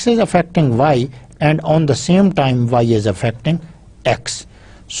 x is affecting y and on the same time y is affecting x.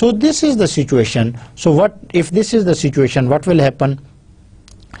 So this is the situation. So what if this is the situation, what will happen?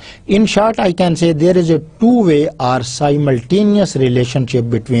 In short, I can say there is a two-way or simultaneous relationship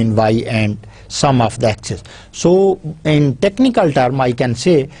between y and sum of the x's. So in technical term, I can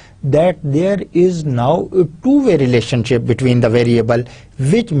say that there is now a two-way relationship between the variable,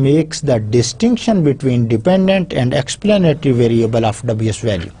 which makes the distinction between dependent and explanatory variable of ws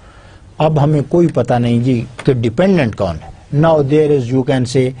value. अब हमें कोई पता नहीं जी कि dependent कौन है. Now there is, you can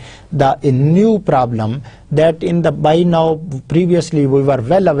say, a new problem that in the by now previously we were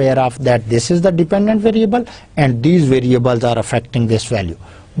well aware of that this is the dependent variable and these variables are affecting this value.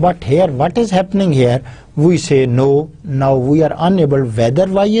 But here what is happening here, we say no, now we are unable whether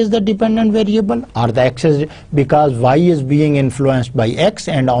y is the dependent variable or the x is, because y is being influenced by x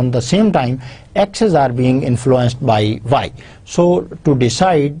and on the same time x's are being influenced by y. So to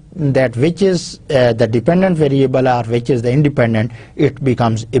decide that which is the dependent variable or which is the independent, it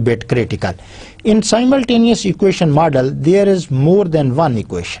becomes a bit critical. In simultaneous equation model, there is more than one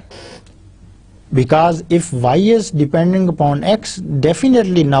equation. Because if y is depending upon x,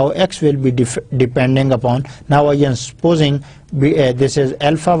 definitely now x will be depending upon, now I am supposing this is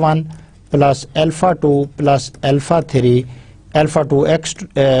alpha 1 plus alpha 2 plus alpha 3, alpha 2 x,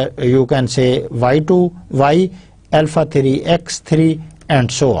 you can say y2, y, alpha 3 x3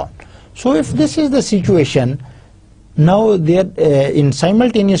 and so on. So if this is the situation, now there in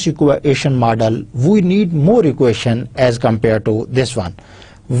simultaneous equation model, we need more equation as compared to this one.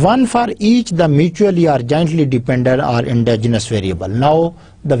 One for each the mutually or jointly dependent or endogenous variable. Now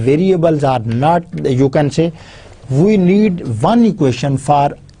the variables are not, you can say, we need one equation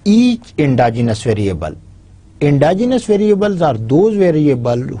for each endogenous variable. Endogenous variables are those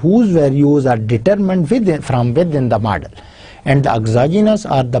variables whose values are determined from within the model, and the exogenous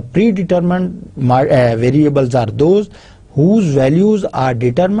or the predetermined variables are those whose values are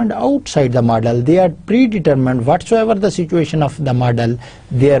determined outside the model. They are predetermined. Whatsoever the situation of the model,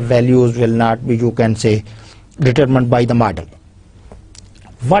 their values will not be, you can say, determined by the model.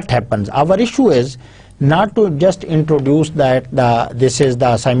 What happens? Our issue is not to just introduce that this is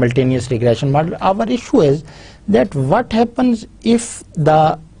the simultaneous regression model. Our issue is that what happens if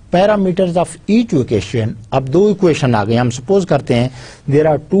the parameters of each equation, अब दो equation आ गए, हम suppose करते हैं there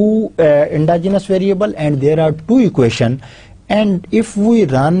are two endogenous variable and there are two equation, and if we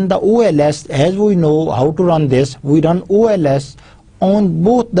run the OLS, as we know how to run this, we run OLS on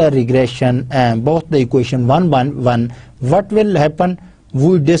both the regression and both the equation 1 1 1, what will happen?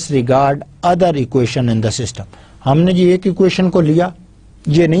 We disregard other equation in the system. हमने जी एक equation को लिया,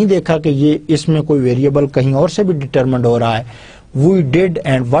 ये नहीं देखा कि ये इसमें कोई variable कहीं और से भी determined हो रहा है. We did,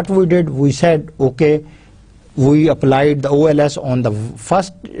 and what we did, we said, okay, we applied the OLS on the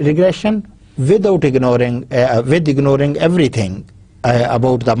first regression without ignoring, ignoring everything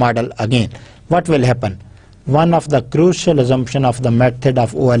about the model again. What will happen? One of the crucial assumption of the method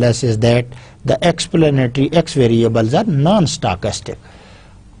of OLS is that the explanatory x variables are non-stochastic.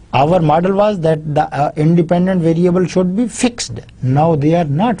 Our model was that the independent variable should be fixed. Now they are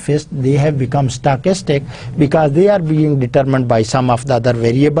not fixed, they have become stochastic because they are being determined by some of the other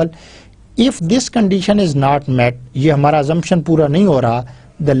variable. if this condition is not met, ये हमारा assumption पूरा नहीं हो रहा,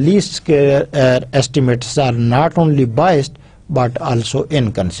 the least square estimates are not only biased but also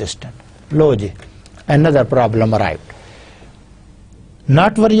inconsistent. Low ji, another problem arrived.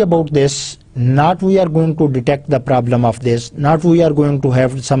 Not worry about this. Not we are going to detect the problem of this. Not we are going to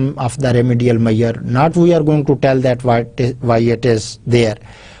have some of the remedial measure. Not we are going to tell that why it is there.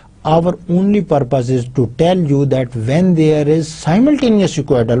 Our only purpose is to tell you that when there is simultaneous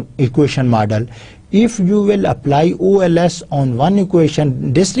equation model, if you will apply OLS on one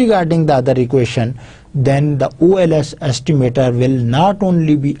equation disregarding the other equation, then the OLS estimator will not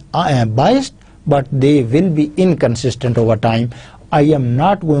only be biased, but they will be inconsistent over time. I am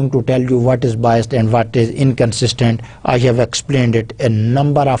not going to tell you what is biased and what is inconsistent. I have explained it a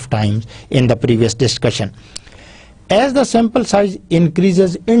number of times in the previous discussion. As the sample size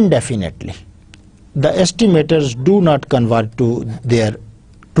increases indefinitely, the estimators do not convert to their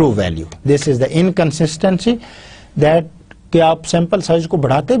true value. This is the inconsistency, that कि आप sample size को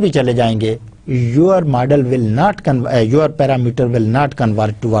बढ़ाते भी चले जाएंगे, your model will not your parameter will not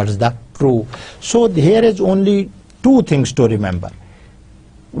convert towards the true. So here is only two things to remember.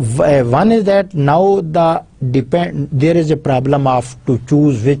 One is that now there is a problem of to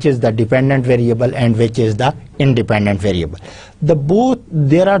choose which is the dependent variable and which is the independent variable.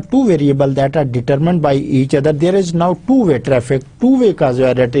 There are two variables that are determined by each other. There is now two-way traffic, two-way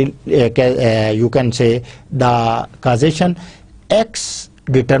causality. You can say the causation X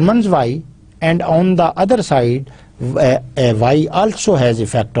determines Y, and on the other side Y also has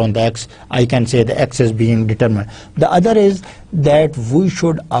effect on the X. I can say the X is being determined. The other is that we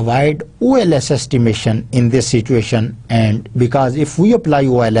should avoid OLS estimation in this situation, and because if we apply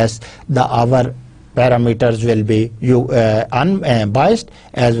OLS, our parameters will be unbiased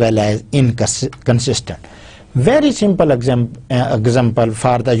as well as inconsistent. Very simple example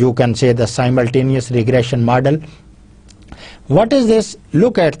for the, you can say, the simultaneous regression model. What is this?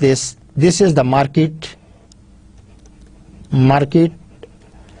 Look at this. This is the market.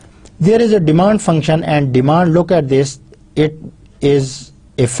 There is a demand function, and demand, look at this, it is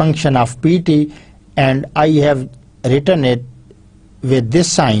a function of PT, and I have written it with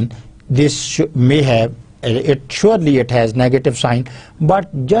this sign. This may have surely it has negative sign,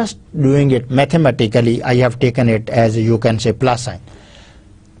 but just doing it mathematically, I have taken it as, you can say, plus sign.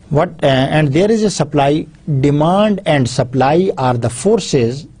 And there is a supply. Demand and supply are the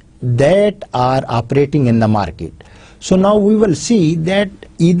forces that are operating in the market. So now we will see that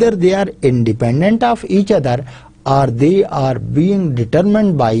either they are independent of each other or they are being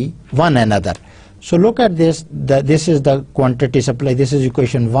determined by one another. So look at this. This is the quantity supply. This is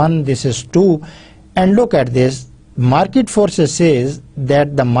equation 1. This is 2. And look at this. Market forces says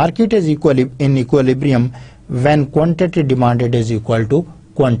that the market is in equilibrium when quantity demanded is equal to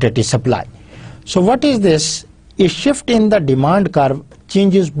quantity supply. So what is this? A shift in the demand curve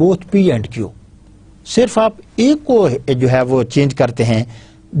changes both P and Q. सिर्फ आप एक को जो है वो change करते हैं,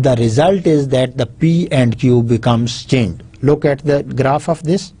 the result is that the P and Q becomes changed. Look at the graph of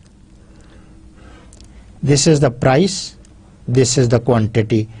this. This is the price, this is the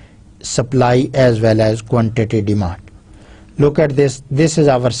quantity supply as well as quantity demand. Look at this. This is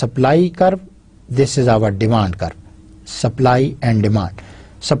our supply curve, this is our demand curve. Supply and demand.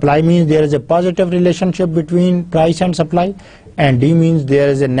 Supply means there is a positive relationship between price and supply, and D means there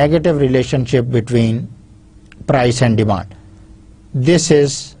is a negative relationship between price and demand. This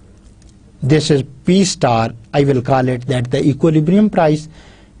is P star. I will call it that the equilibrium price,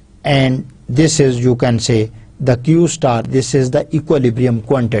 and this is, you can say, the Q star. This is the equilibrium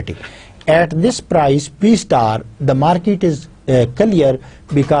quantity. At this price P star, the market is clear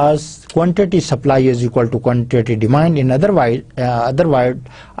because quantity supply is equal to quantity demand. In other words,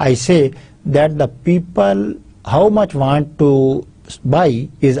 I say that the people how much want to buy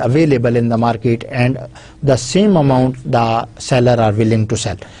is available in the market, and the same amount the seller are willing to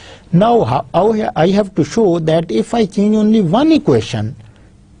sell. Now I have to show that if I change only one equation,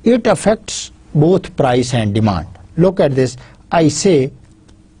 it affects both price and demand. Look at this. I say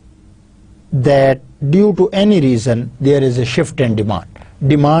that due to any reason there is a shift in demand.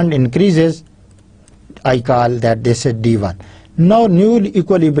 Demand increases. I call that this is D1. Now new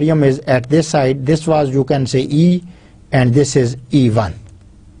equilibrium is at this side. This was, you can say, E, and this is E1.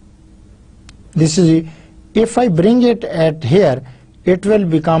 This is E. If I bring it at here, it will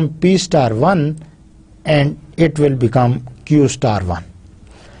become P star 1 and it will become Q star 1.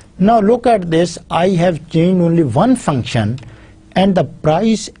 Now look at this. I have changed only one function, and the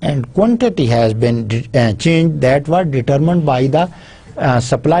price and quantity has been changed that were determined by the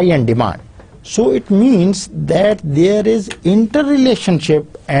supply and demand. So it means that there is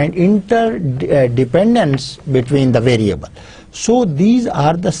interrelationship and interdependence between the variable. So these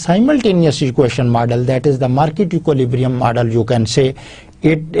are the simultaneous equation model, that is the market equilibrium model. You can say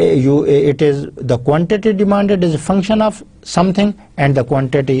it is the quantity demanded is a function of something and the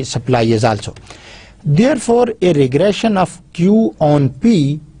quantity supply is also. Therefore, a regression of Q on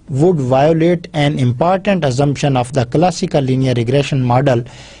P would violate an important assumption of the classical linear regression model,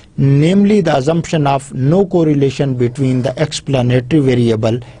 namely the assumption of no correlation between the explanatory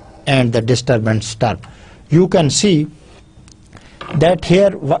variable and the disturbance term. You can see that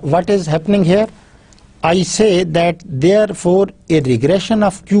here what is happening here. I say that therefore a regression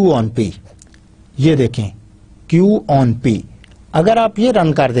of Q on P, ये देखें Q on P, अगर आप ये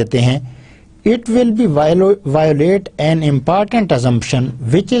run कर देते हैं, it will be violate an important assumption.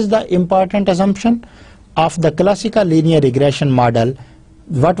 Which is the important assumption of the classical linear regression model?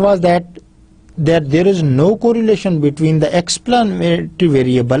 What was that? That there is no correlation between the explanatory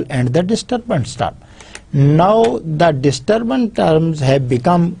variable and the disturbance term. Now the disturbance terms have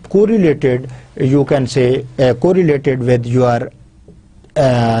become correlated, you can say correlated with your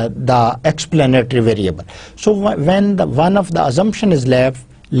the explanatory variable. So when the one of the assumption is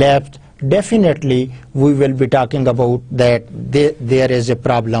left, definitely we will be talking about that there is a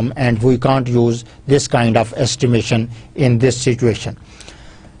problem and we can't use this kind of estimation in this situation.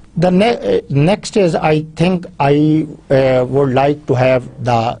 The next is, I think I would like to have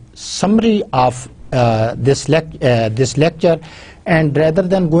the summary of this lecture, and rather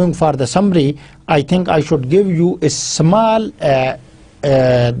than going for the summary, I think I should give you a small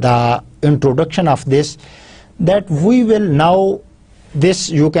the introduction of this, that we will now, this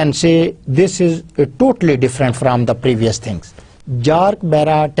you can say this is totally different from the previous things.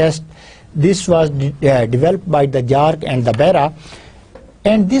 Jark-Barra test, this was developed by the Jark and the Barra,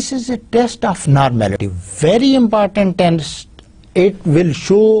 and this is a test of normality, very important test. It will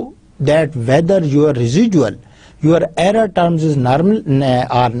show that whether your residual, your error terms is normal,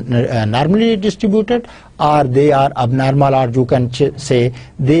 are normally distributed, or they are abnormal, or you can say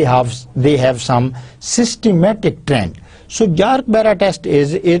they have some systematic trend. So Jark-Barra test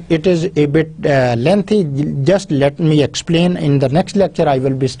is it is a bit lengthy. Just let me explain. In the next lecture I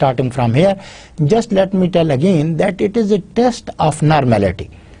will be starting from here. Just let me tell again that it is a test of normality,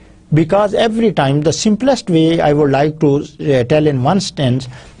 because every time the simplest way I would like to tell in one sentence,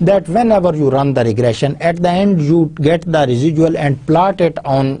 that whenever you run the regression, at the end you get the residual and plot it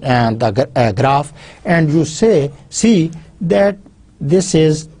on the graph, and you see that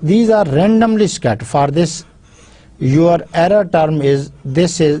these are randomly scattered. For this, your error term is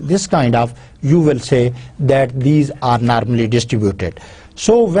this kind of, you will say that these are normally distributed.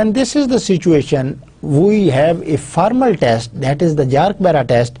 So when this is the situation, we have a formal test, that is the Jark-Barra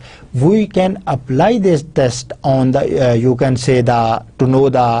test. We can apply this test on the you can say to know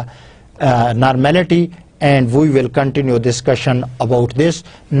the normality, and we will continue discussion about this.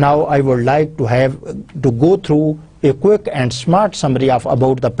 Now I would like to go through a quick and smart summary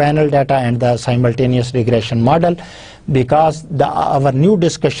about the panel data and the simultaneous regression model, because our new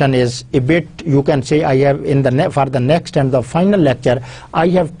discussion is a bit, you can say, I have for the next and the final lecture, I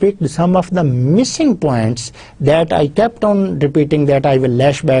have picked some of the missing points that I kept on repeating, that I will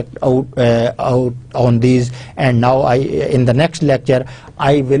lash back out on these, and now in the next lecture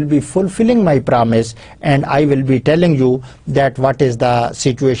I will be fulfilling my promise, and I will be telling you that what is the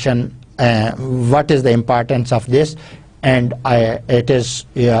situation, what is the importance of this, and I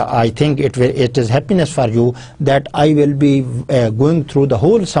think it is happiness for you that I will be going through the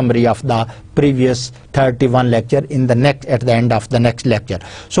whole summary of the previous 31 lecture at the end of the next lecture.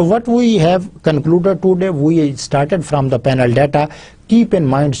 So what we have concluded today, we started from the panel data. Keep in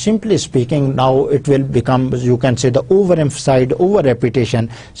mind, simply speaking, now it will become, you can say, the overemphasized, over repetition.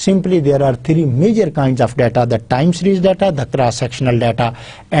 Simply there are three major kinds of data: the time series data, the cross-sectional data,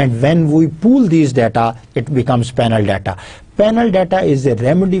 and when we pool these data, it becomes panel data. Panel data is a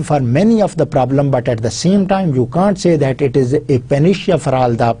remedy for many of the problems, but at the same time you can't say that it is a panacea for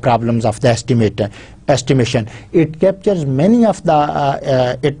all the problems of the estimation. It captures many of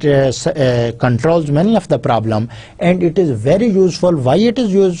the controls many of the problem, and it is very useful. Why it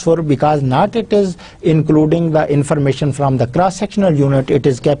is useful? Because not it is including the information from the cross-sectional unit, it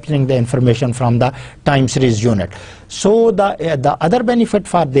is capturing the information from the time series unit. So the other benefit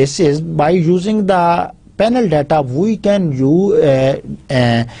for this is, by using the panel data, we can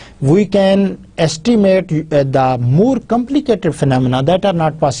estimate the more complicated phenomena that are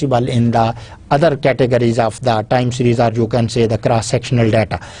not possible in the other categories of the time series, or you can say the cross-sectional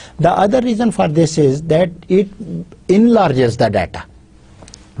data. The other reason for this is that it enlarges the data.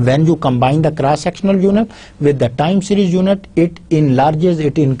 When you combine the cross-sectional unit with the time series unit, it enlarges,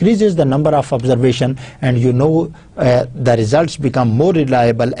 it increases the number of observation, and you know the results become more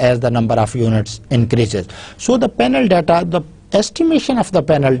reliable as the number of units increases. So the panel data, the estimation of the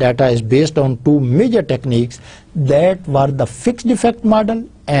panel data is based on two major techniques that were the fixed effect model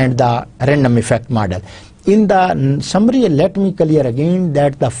and the random effect model. In the summary, let me clear again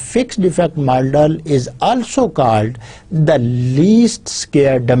that the fixed effect model is also called the least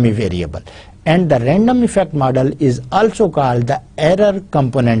square dummy variable, and the random effect model is also called the error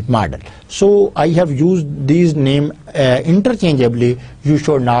component model. So I have used these names interchangeably. You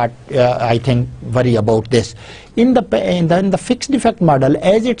should not, I think, worry about this. In the fixed effect model,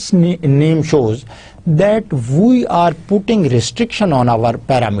 as its name shows, that we are putting restriction on our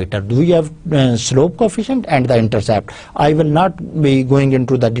parameter. We have slope coefficient and the intercept. I will not be going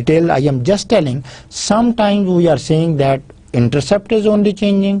into the detail. I am just telling, sometimes we are saying that intercept is only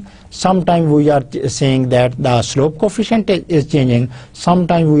changing, sometimes we are saying that the slope coefficient is changing,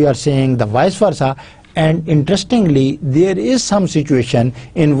 sometimes we are saying the vice versa. And interestingly, there is some situation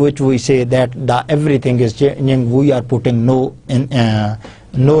in which we say that everything is changing, we are putting no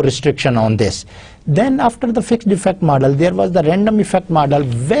restriction on this. Then after the fixed effect model, there was the random effect model,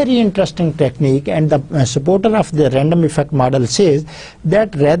 very interesting technique, and the supporter of the random effect model says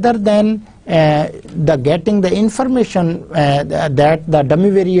that rather than getting the information that the dummy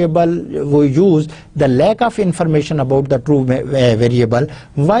variable we use, the lack of information about the true variable,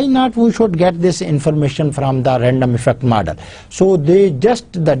 why not we should get this information from the random effect model. So the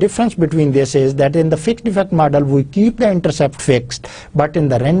difference between this is that in the fixed effect model we keep the intercept fixed, but in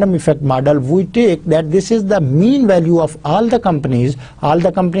the random effect model we take that this is the mean value of all the companies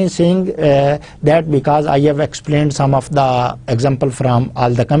saying that, because I have explained some of the example from all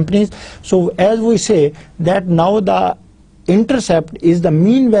the companies. So as we say that now the intercept is the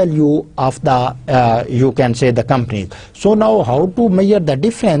mean value of the you can say the companies. So now how to measure the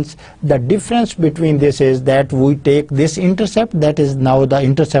difference? The difference between this is that we take this intercept, that is now the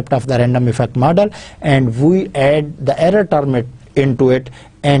intercept of the random effect model, and we add the error term into it,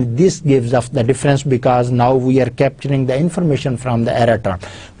 and this gives us the difference because now we are capturing the information from the error term.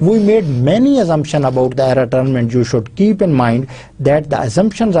 We made many assumptions about the error term, and you should keep in mind that the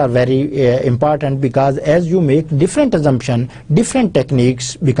assumptions are very important, because as you make different assumptions, different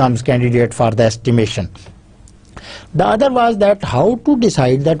techniques becomes candidate for the estimation. The other was that how to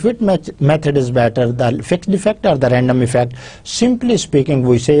decide that which method is better, the fixed effect or the random effect. Simply speaking,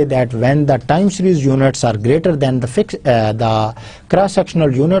 we say that when the time series units are greater than the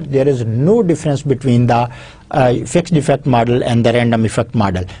cross-sectional unit, there is no difference between the fixed effect model and the random effect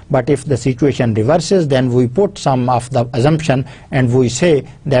model. But if the situation reverses, then we put some of the assumption and we say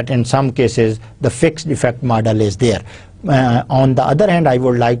that in some cases the fixed effect model is there. On the other hand, I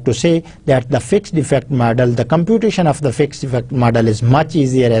would like to say that the fixed effect model, the computation of the fixed effect model is much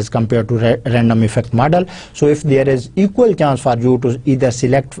easier as compared to random effect model. So if there is equal chance for you to either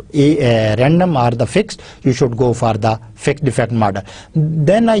select a random or the fixed, you should go for the fixed effect model.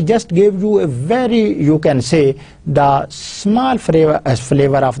 Then I just gave you a very, you can say, the small flavor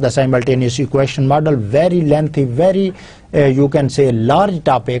of the simultaneous equation model, very lengthy, very you can say large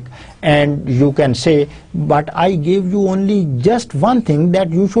topic, and you can say, but I gave you only just one thing, that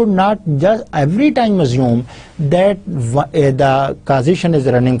you should not just every time assume that the causation is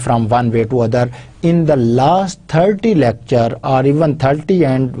running from one way to other. In the last 30 lecture or even 30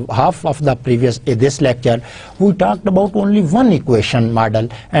 and half of the previous this lecture, we talked about only one equation model,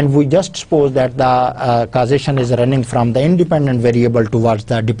 and we just suppose that the causation is running from the independent variable towards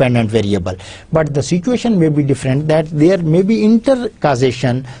the dependent variable. But the situation may be different, that there may be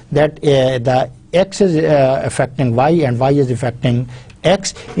intercausation, that the x is affecting y and y is affecting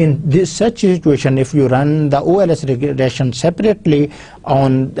x. In this such situation, if you run the OLS regression separately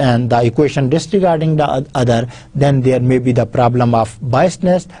on the equation disregarding the other, then there may be the problem of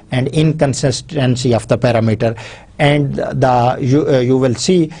biasness and inconsistency of the parameter. And you will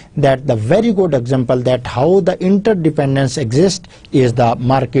see that the very good example that how the interdependence exists is the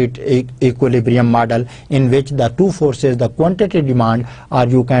market equilibrium model, in which the two forces, the quantity demand or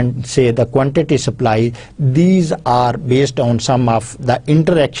you can say the quantity supply, these are based on some of the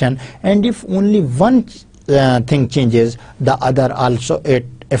interaction, and if only one thing changes, the other also it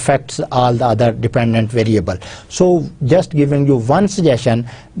affects all the other dependent variable. So just giving you one suggestion,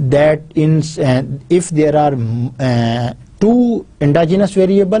 that if there are two endogenous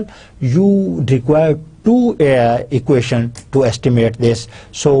variable, you require two equations to estimate this.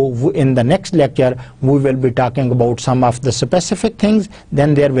 So in the next lecture we will be talking about some of the specific things,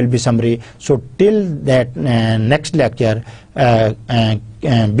 then there will be summary. So till that next lecture,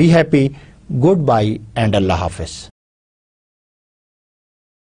 be happy, goodbye, and Allah Hafiz.